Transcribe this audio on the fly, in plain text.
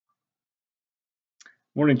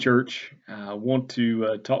Morning, church. I want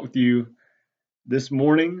to talk with you this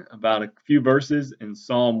morning about a few verses in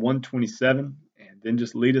Psalm 127 and then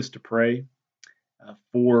just lead us to pray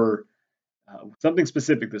for something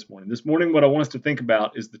specific this morning. This morning, what I want us to think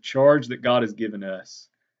about is the charge that God has given us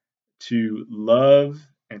to love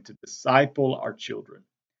and to disciple our children.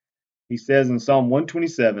 He says in Psalm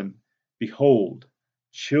 127, "Behold,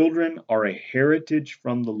 children are a heritage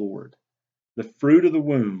from the Lord, the fruit of the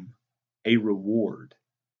womb, a reward.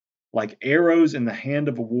 Like arrows in the hand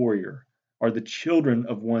of a warrior are the children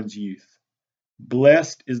of one's youth.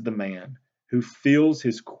 Blessed is the man who fills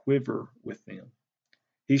his quiver with them.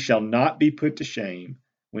 He shall not be put to shame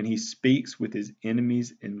when he speaks with his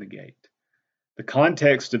enemies in the gate." The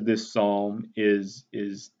context of this psalm is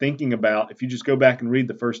thinking about, if you just go back and read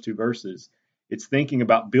the first two verses, it's thinking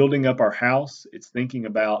about building up our house. It's thinking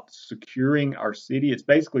about securing our city. It's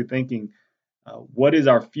basically thinking, what is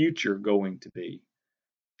our future going to be?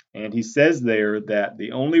 And he says there that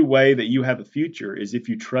the only way that you have a future is if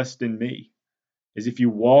you trust in me, is if you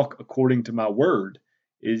walk according to my word.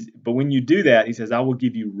 But when you do that, he says, I will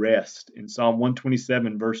give you rest. In Psalm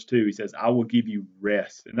 127, verse 2, he says, I will give you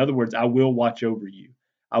rest. In other words, I will watch over you.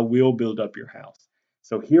 I will build up your house.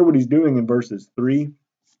 So here what he's doing in verses 3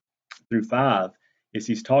 through 5 is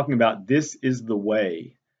he's talking about, this is the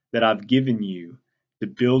way that I've given you to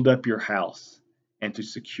build up your house and to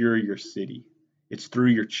secure your city. It's through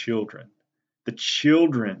your children. The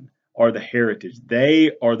children are the heritage.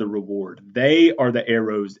 They are the reward. They are the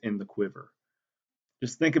arrows in the quiver.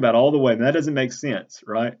 Just think about all the way. And that doesn't make sense,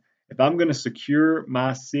 right? If I'm going to secure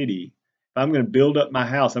my city, if I'm going to build up my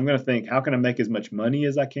house, I'm going to think, how can I make as much money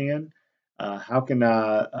as I can? How can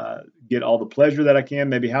I get all the pleasure that I can?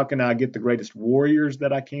 Maybe how can I get the greatest warriors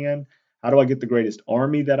that I can? How do I get the greatest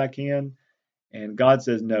army that I can? And God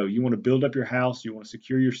says, no, you want to build up your house, you want to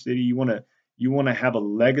secure your city, you want to have a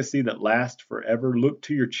legacy that lasts forever. Look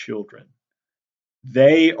to your children.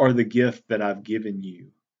 They are the gift that I've given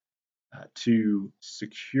you to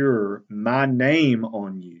secure my name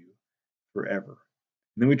on you forever.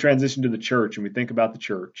 And then we transition to the church and we think about the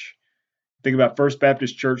church. Think about First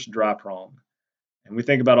Baptist Church Dry Prong. And we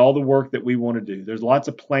think about all the work that we want to do. There's lots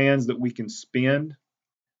of plans that we can spend.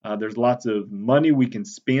 There's lots of money we can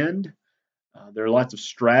spend. There are lots of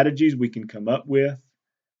strategies we can come up with.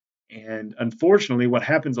 And unfortunately, what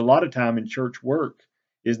happens a lot of time in church work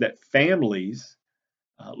is that families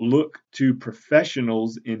look to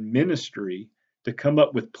professionals in ministry to come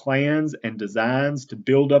up with plans and designs to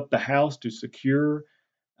build up the house, to secure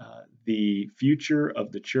the future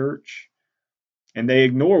of the church. And they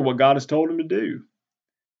ignore what God has told them to do,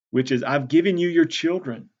 which is, I've given you your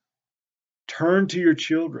children. Turn to your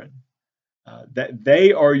children. That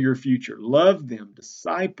they are your future. Love them,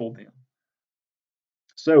 disciple them.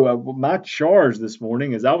 So my charge this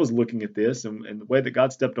morning, as I was looking at this, and the way that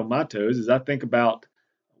God stepped on my toes, is I think about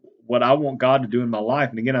what I want God to do in my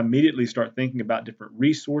life. And again, I immediately start thinking about different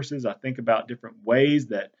resources. I think about different ways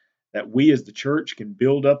that we as the church can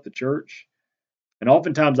build up the church. And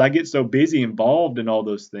oftentimes I get so busy involved in all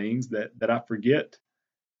those things that I forget,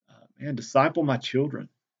 disciple my children.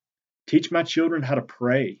 Teach my children how to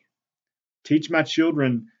pray. Teach my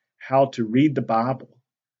children how to read the Bible.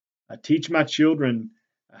 Teach my children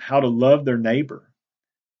how to love their neighbor.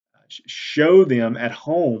 Show them at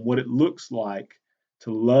home what it looks like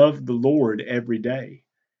to love the Lord every day.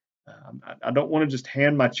 I don't want to just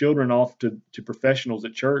hand my children off to professionals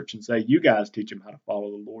at church and say, you guys teach them how to follow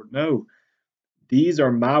the Lord. No, these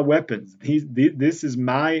are my weapons. This is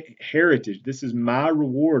my heritage. This is my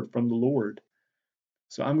reward from the Lord.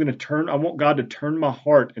 So I want God to turn my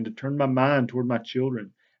heart and to turn my mind toward my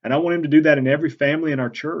children. And I want him to do that in every family in our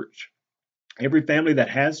church, every family that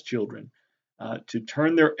has children, to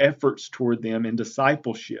turn their efforts toward them in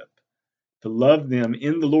discipleship, to love them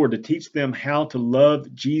in the Lord, to teach them how to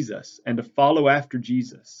love Jesus and to follow after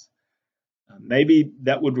Jesus. Maybe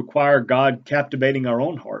that would require God captivating our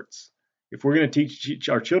own hearts. If we're going to teach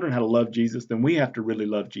our children how to love Jesus, then we have to really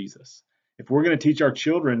love Jesus. If we're going to teach our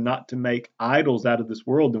children not to make idols out of this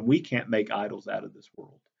world, then we can't make idols out of this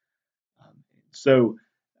world. So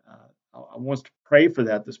I want us to pray for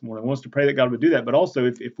that this morning. I want us to pray that God would do that. But also,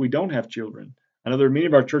 if we don't have children, I know there are many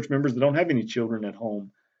of our church members that don't have any children at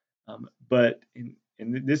home.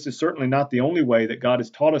 And this is certainly not the only way that God has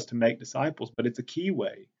taught us to make disciples, but it's a key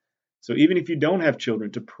way. So even if you don't have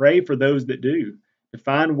children, to pray for those that do, to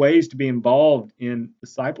find ways to be involved in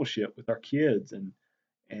discipleship with our kids, and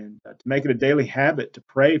to make it a daily habit to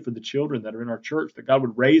pray for the children that are in our church, that God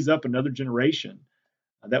would raise up another generation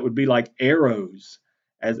that would be like arrows,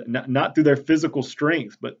 as not through their physical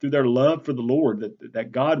strength, but through their love for the Lord,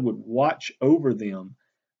 that God would watch over them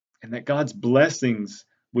and that God's blessings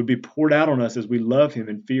would be poured out on us as we love him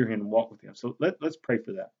and fear him and walk with him. So let's pray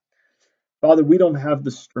for that. Father, we don't have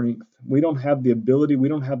the strength, we don't have the ability, we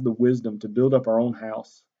don't have the wisdom to build up our own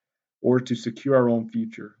house or to secure our own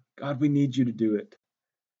future. God, we need you to do it.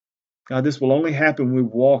 God, this will only happen when we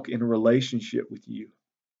walk in a relationship with you.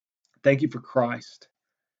 Thank you for Christ.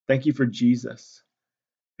 Thank you for Jesus,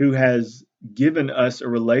 who has given us a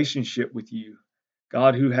relationship with you.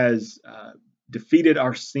 God, who has defeated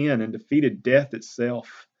our sin and defeated death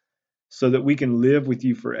itself so that we can live with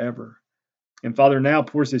you forever. And Father now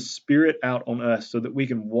pours his Spirit out on us so that we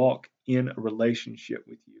can walk in a relationship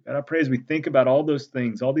with you. God, I pray as we think about all those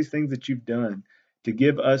things, all these things that you've done to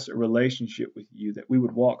give us a relationship with you, that we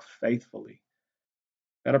would walk faithfully.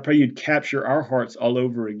 God, I pray you'd capture our hearts all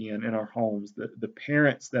over again in our homes, the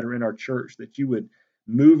parents that are in our church, that you would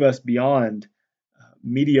move us beyond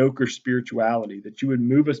mediocre spirituality, that you would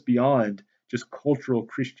move us beyond just cultural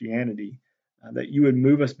Christianity, that you would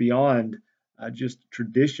move us beyond just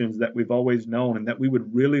traditions that we've always known, and that we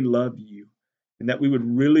would really love you, and that we would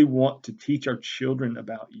really want to teach our children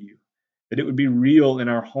about you, that it would be real in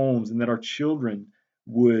our homes, and that our children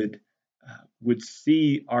would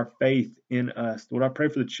see our faith in us. Lord, I pray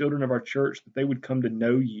for the children of our church that they would come to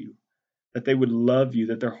know you, that they would love you,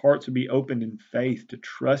 that their hearts would be opened in faith to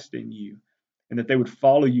trust in you, and that they would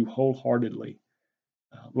follow you wholeheartedly.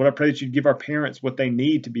 Lord, I pray that you'd give our parents what they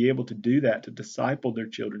need to be able to do that, to disciple their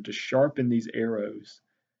children, to sharpen these arrows,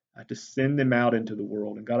 to send them out into the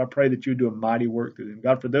world. And God, I pray that you would do a mighty work through them.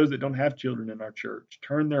 God, for those that don't have children in our church,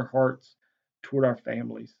 turn their hearts toward our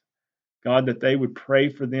families. God, that they would pray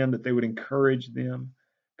for them, that they would encourage them.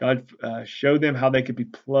 God, show them how they could be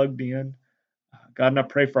plugged in. God, and I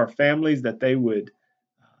pray for our families that they would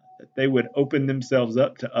open themselves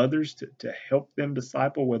up to others to help them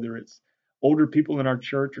disciple, whether it's older people in our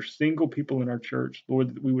church or single people in our church.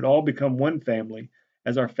 Lord, that we would all become one family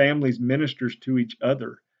as our families ministers to each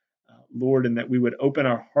other, Lord, and that we would open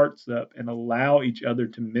our hearts up and allow each other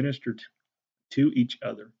to minister to each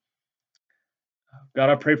other. God,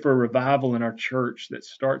 I pray for a revival in our church that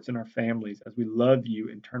starts in our families as we love you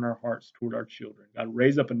and turn our hearts toward our children. God,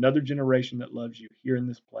 raise up another generation that loves you here in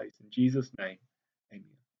this place. In Jesus' name,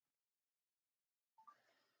 amen.